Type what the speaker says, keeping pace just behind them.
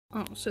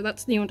So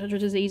that's the Tetra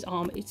disease.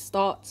 It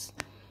starts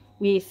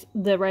with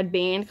the red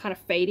band kind of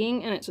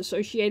fading, and it's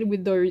associated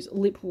with those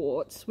lip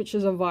warts, which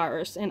is a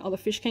virus, and other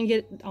fish can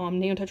get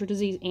Tetra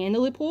disease and the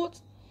lip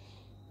warts.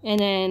 And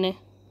then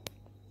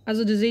as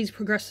the disease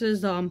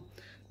progresses, the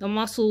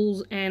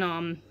muscles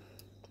and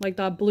like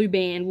the blue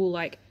band will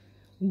like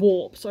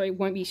warp, so it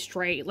won't be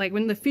straight. Like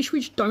when the fish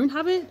which don't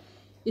have it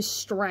is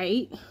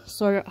straight,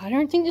 so I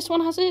don't think this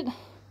one has it,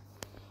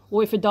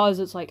 or if it does,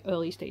 it's like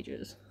early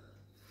stages.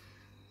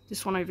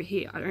 This one over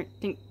here, I don't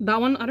think that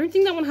one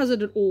has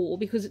it at all,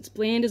 because its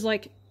bland is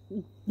like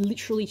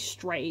literally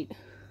straight.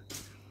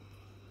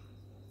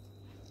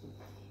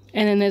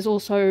 And then there's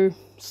also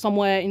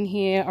somewhere in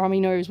here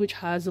rummynose, which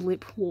has a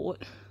lip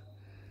wart,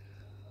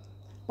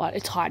 but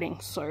it's hiding,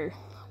 so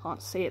I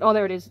can't see it. Oh,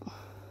 there it is.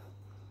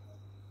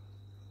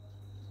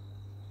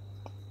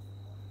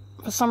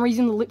 For some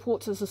reason, the lip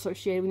warts is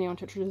associated with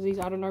the Tetra disease.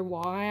 I don't know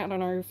why. I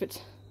don't know if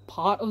it's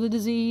part of the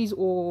disease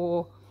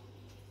or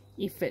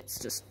if it's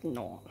just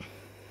not.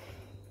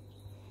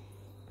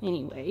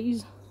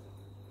 Anyways,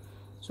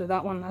 so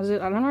that one has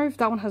it. I don't know if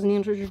that one has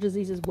an Tetra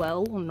disease as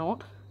well or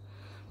not,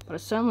 but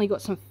it's certainly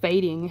got some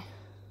fading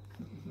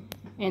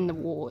in the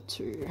wart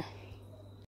too.